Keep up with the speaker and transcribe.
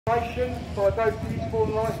By both the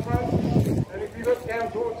Eastbourne Lifeboats, and if you look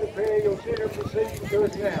down towards the pier, you'll see them proceeding to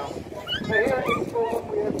us now. So here at Eastbourne,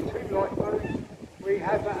 we have two lifeboats. We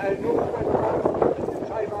have a North Weather boat, which is the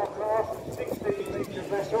Tamar class, 16-metre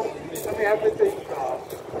vessel, and we have the deep class.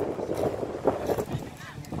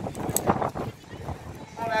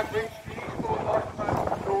 On average, the Eastbourne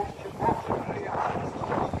Lifeboats launch approximately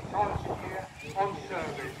 160 times a year on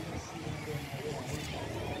service.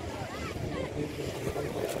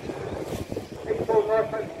 Eastbourne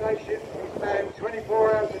Lifeboat Station is manned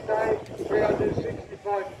 24 hours a day,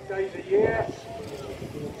 365 days a year,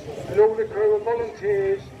 and all the crew are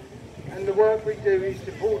volunteers, and the work we do is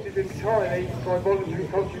supported entirely by voluntary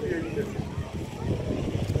contributions.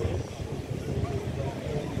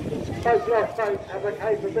 Both lifeboats have a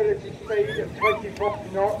capability speed of 20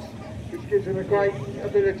 knots, which gives them a great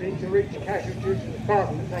ability to reach casualties as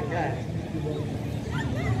fast as they can.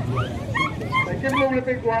 They give them all a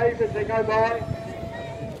big wave as they go by.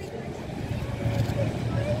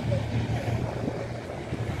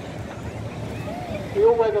 The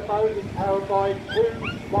all-weather boat is powered by two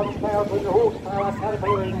 1,000 horsepower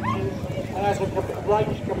Caterpillar engines and has a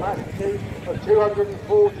range capacity of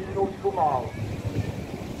 240 nautical miles.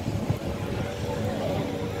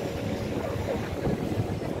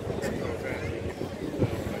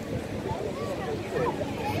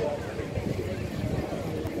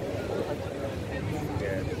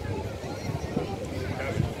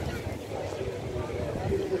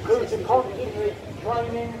 The crews are constantly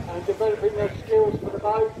training and developing their skills for the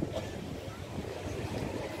boat.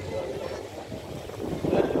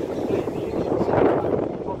 As you can see, the instrument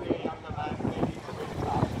is probably a younger man who needs a bit of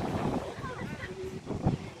touch.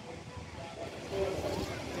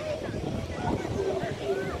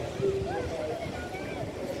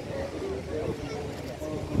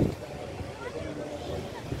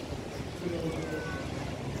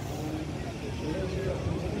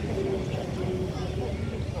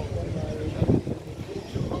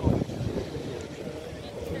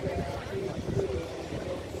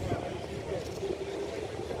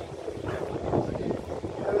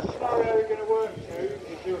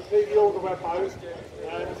 You'll see the all-weather boat,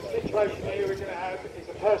 and the situation here we're going to have is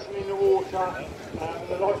a person in the water, and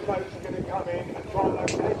the lifeboats are going to come in and try and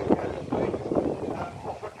locate the casualty,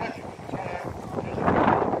 offer casualty care, as you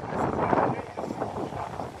can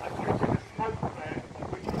and bring a smoke flare,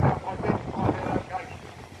 which will help identify their location.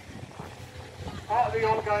 Part of the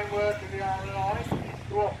ongoing work of the RLI is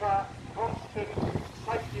to offer constant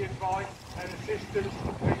safety advice and assistance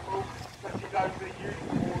to people, especially those that use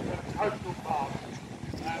the water and coastal paths.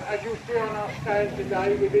 As you'll see on our stand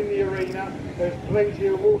today within the arena, there's plenty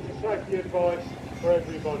of water safety advice for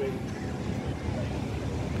everybody.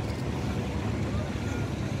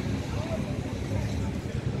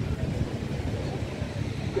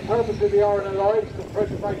 The purpose of the RNLI is the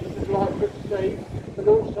preservation of life at sea, but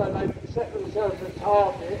also they set themselves a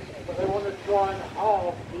target, but they want to try and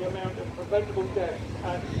halve the amount of preventable deaths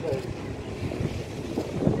at sea.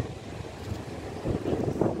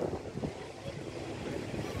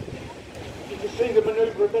 See the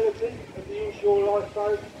manoeuvrability of the inshore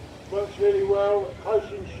lifeboat works really well.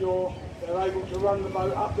 Close inshore, they're able to run the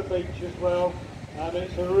boat up the beach as well.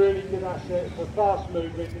 It's a really good asset for fast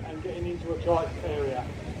moving and getting into a tight area.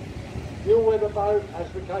 The all-weather boat has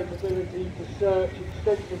the capability to search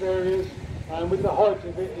extensive areas, and with the height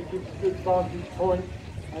of it, it gives a good vantage point.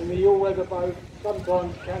 And the all-weather boat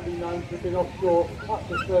sometimes can be known to have been offshore up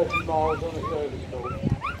to 30 miles on a service call.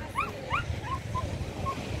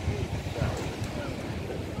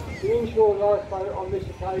 The inshore lifeboat on this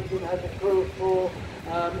occasion has a crew of 4,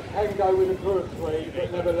 can go with a crew of 3,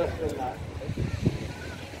 but never less than that.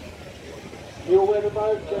 The all-weather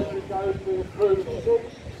boat generally goes with a crew of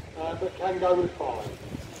 6, but can go with 5.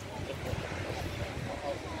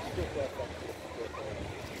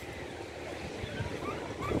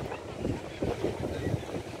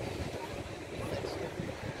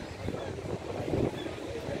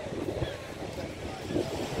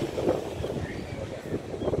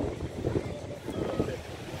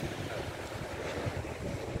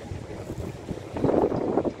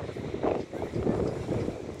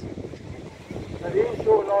 The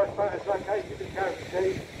inshore lifeboat has located the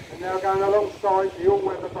casualty and now going alongside the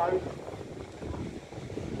all-weather boat.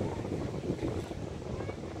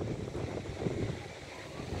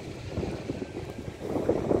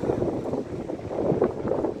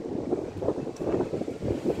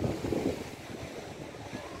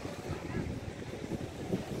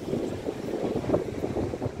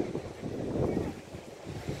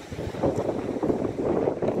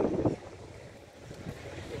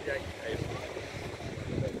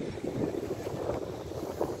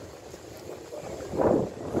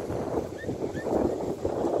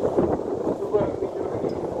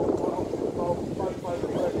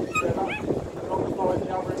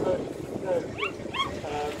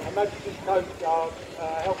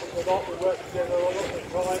 a lot, we work together a lot of the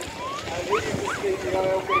time, and here you can see the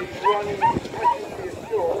ILB running passenger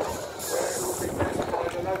ashore, where it will be met by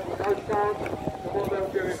the local Coast Guard. So what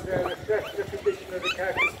they'll do is they'll assess the condition of the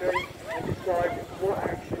casualty and decide what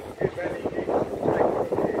action, if any, needs to be taken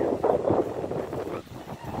from here.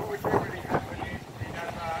 What would generally happen is we'd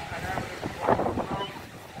have an ambulance flight on board,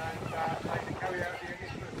 and they carry out the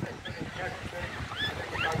initial assessment of the casualty, and then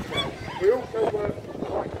we go to that. We also work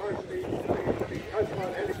quite closely with the Coast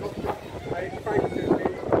Guard helicopter. It's based in the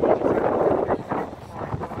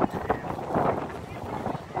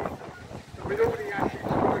with all the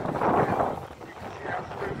assets working together, you can see how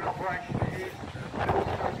smooth an operation it is, and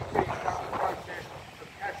also speeds up the process of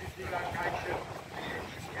casualty location and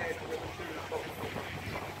getting care to them as soon as possible.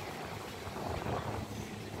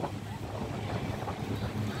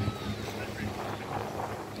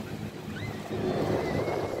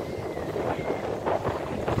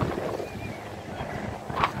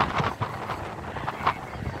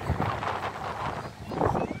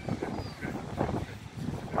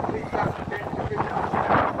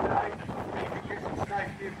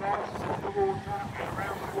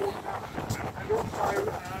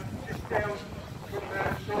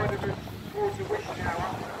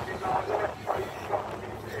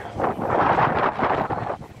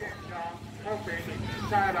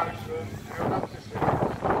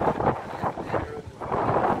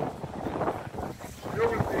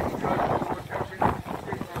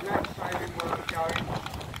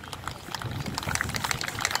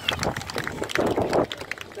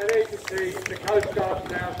 The Coast Guard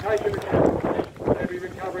now taking the casualty, they'll be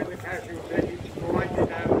recovering the casualty, breaking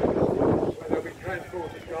down where they'll be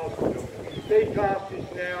transported to hospital. D-class is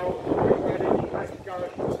now ready to go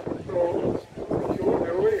ashore,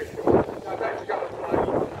 they're already ashore, so back to go to plane,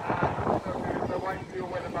 and they're waiting for your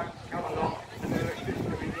weather boat to come along, and they're assisting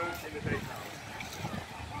them in launching the D-class.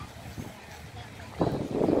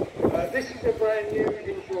 This is a brand new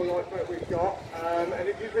inshore lifeboat we've got, and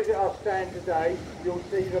if you visit our stand today, you'll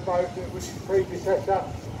see the boat that was its predecessor.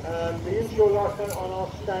 The inshore lifeboat on our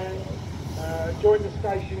stand joined the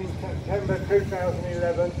station in September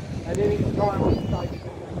 2011, and in its time on station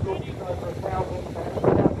has launched over 1,000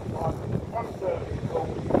 one service call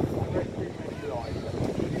and rescued many lives.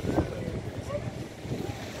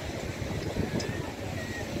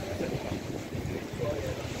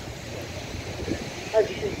 As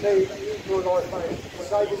you can see, the inshore lifeboat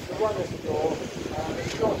was able to run ashore.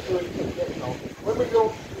 It's not too easy to get off. When we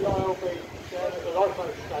launched the ILB down at the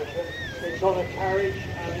lifeboat station, it's on a carriage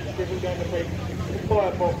and it's driven down the beach by a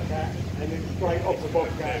bobcat and then straight off the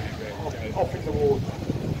bobcat off in the water.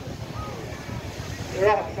 There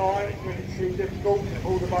are times when it's too difficult to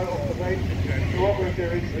pull the boat off the beach, so what we'll do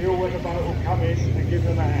is the all-weather boat will come in and give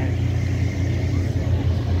them a hand.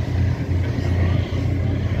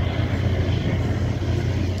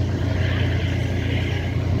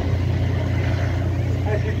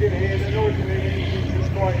 As you can hear, the noise of the engines is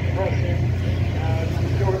quite impressive. I'm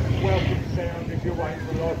sure it's a welcome sound if you're waiting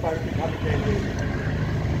for the lifeboat to come again.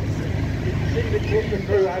 You can see the kit the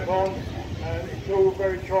crew have on, and it's all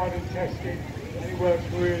very tried and tested, and it works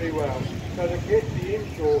really well. So the kit, the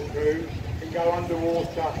inshore crew, can go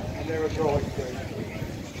underwater, and they're a dry crew.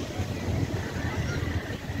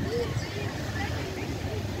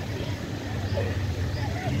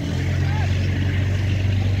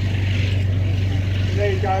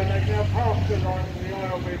 There you go, they've now passed the line for the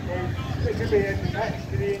ILB crew. This will be attached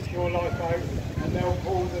to the inshore lifeboat, and they'll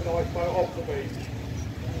pull the lifeboat off the beach.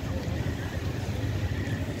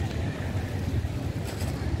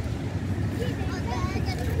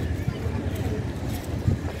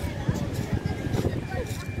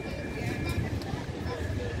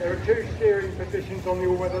 There are two steering positions on the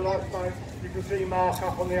all-weather lifeboat. You can see Mark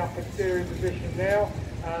up on the upper steering position now,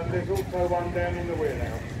 and there's also one down in the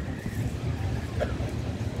wheelhouse.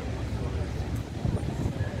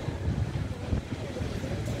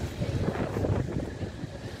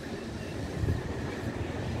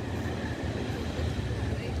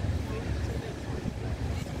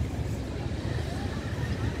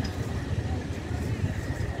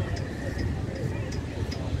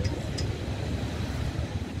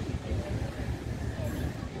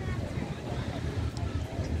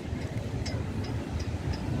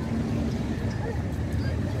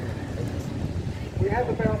 We have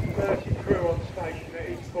about 30 crew on station at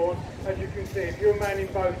Eastbourne. As you can see, if you're manning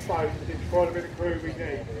both boats, it's quite a bit of crew we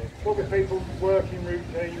need. But with people's working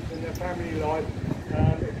routines and their family life,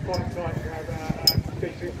 it's quite nice to have a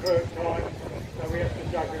decent crew at times, so we have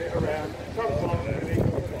to juggle it around. Sometimes we need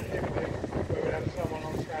where we have someone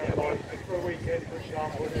on standby for a weekend, for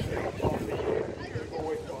example, and at this time of the year, we've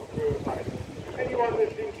always got a crew available. Anyone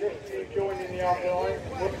that's interested joining the other line,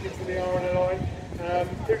 watching for the other line,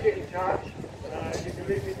 do get in touch. You can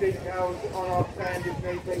leave your details on our stand if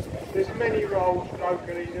need be. There's many roles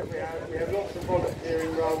locally that we have. We have lots of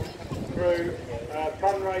volunteering roles through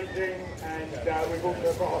fundraising, and we've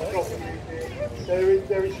also got our shopping museum.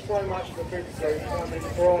 There is so much for people to do. I mean,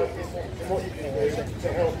 variety in what you can do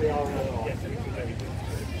to help the RNLI.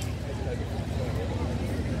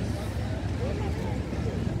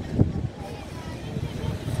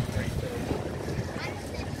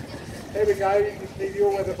 There we go, you can see the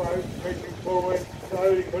all-weather boat moving forward,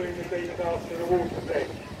 slowly pulling the details to the water's edge.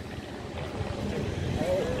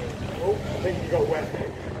 Oh, I think you got wet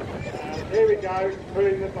there. Here we go,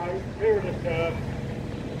 pulling the boat, clearing the surf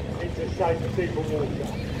into safe, deeper water.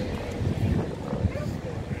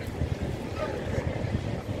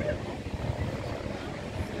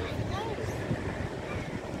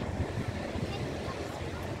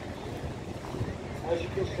 As you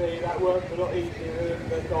can see, that works a lot easier than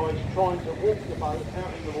the guys trying to walk the boat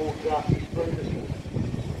out in the water through the swim.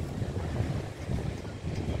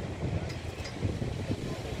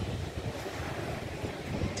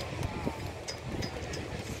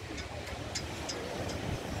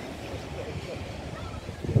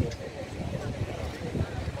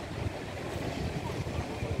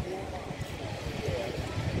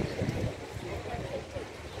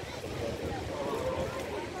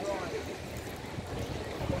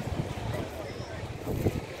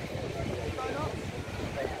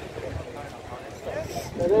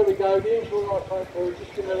 So there we go, the inshore lifeboat crew are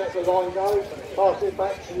just going to let the line go, pass it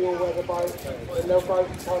back to the all-weather boat, and they'll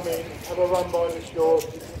both come in, have a run by the shore,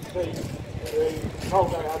 so you can see the coal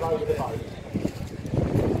they have over the boat.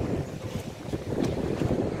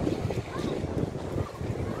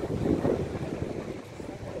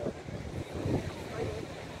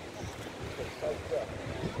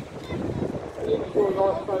 The inshore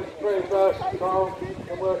lifeboat is very versatile,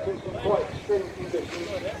 can work in some quite extreme conditions.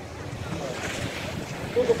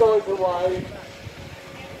 Give the guys away.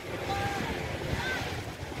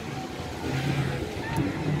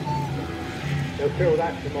 They'll feel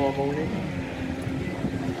that tomorrow morning.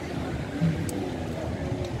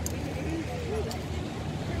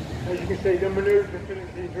 As you can see, the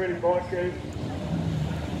manoeuvrability is really quite good.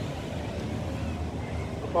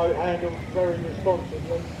 The boat handles very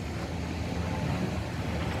responsibly.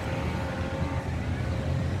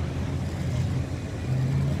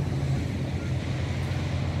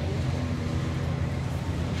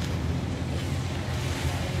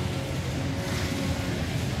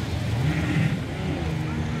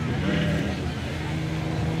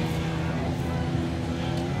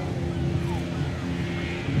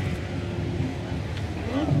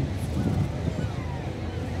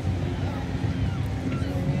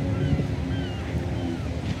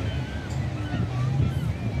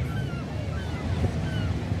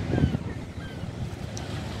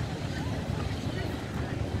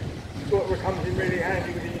 What comes in really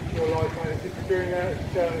handy with the inshore lifeboat is if you're doing that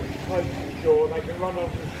close to the shore, they can run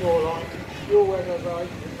onto the shoreline, your weather boat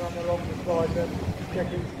can run along beside them,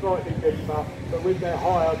 checking slightly deeper, but with their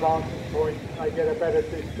higher vantage point, they get a better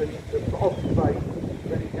distance of observation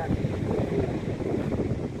of any catches.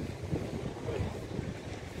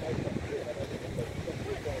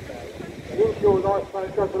 The inshore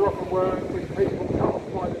lifeboat does a lot of work with people cut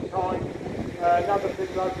off by the tide. Another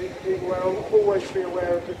thing I've been seeing well, always be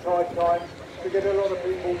aware of the tide times. We get a lot of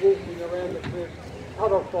people walking around the cliff,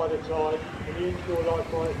 cut off by the tide, and the inshore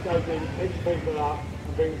lifeboat goes in, picks people up,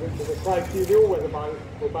 and brings them to the safety of the all-weather boat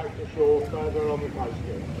or back to shore further along the coast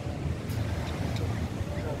here.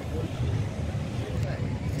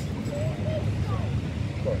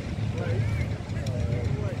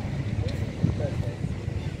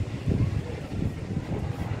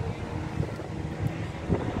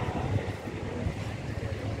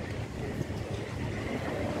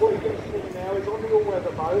 What you can see now is on the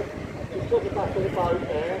all-weather boat, just at the back of the boat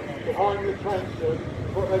there, behind the transom,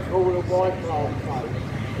 what they call a wide glass boat.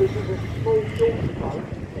 This is a small short boat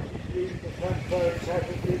which is used for transferring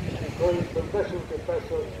passengers and crews from vessel to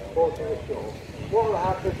vessel or to the shore. What will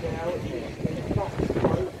happen now is the back of the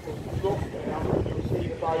boat will drop down and you'll see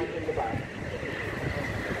the boat in the back.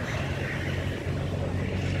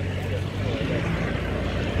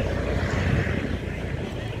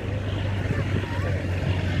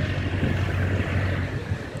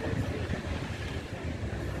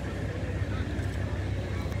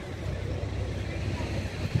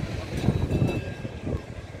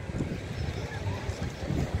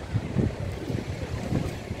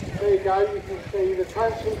 There you go, you can see the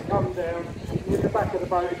transom come down, and in the back of the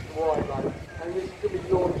boat is the wide boat, and this could be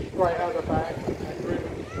launched straight out the back and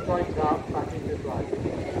driven straight up back into the boat.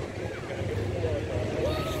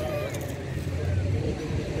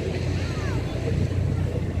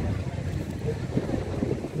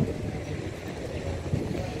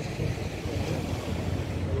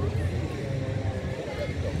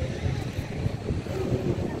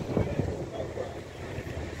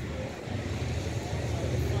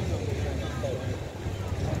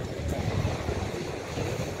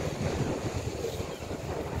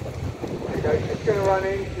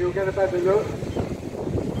 running, you'll get a better look.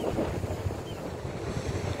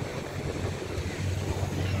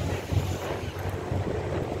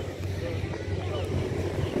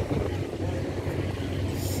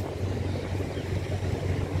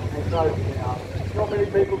 So, not many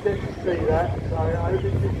people get to see that, so I hope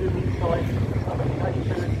it gives you an insight into some of the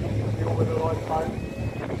capabilities of the orbital lifeboat.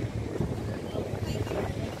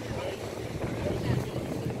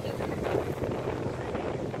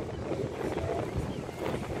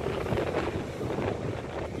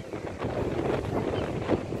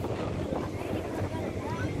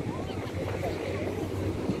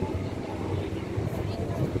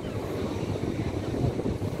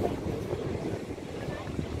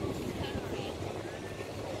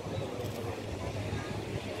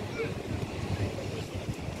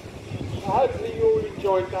 Hopefully you all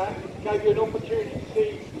enjoyed that. It gave you an opportunity to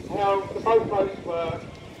see how the boats work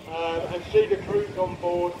and see the crews on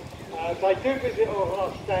board. If they do visit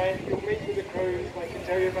our stand, you'll meet with the crews, they can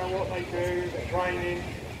tell you about what they do, their training,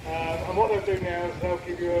 and what they'll do now is they'll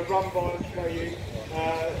give you a run-by and show you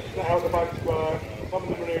how the boats work, some of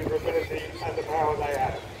the manoeuvrability and the power they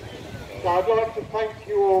have. So I'd like to thank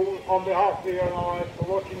you all on behalf of the airline for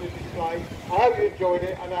watching the display. I hope you enjoyed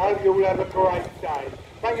it and I hope you all have a great day.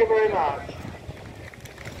 Thank you very much.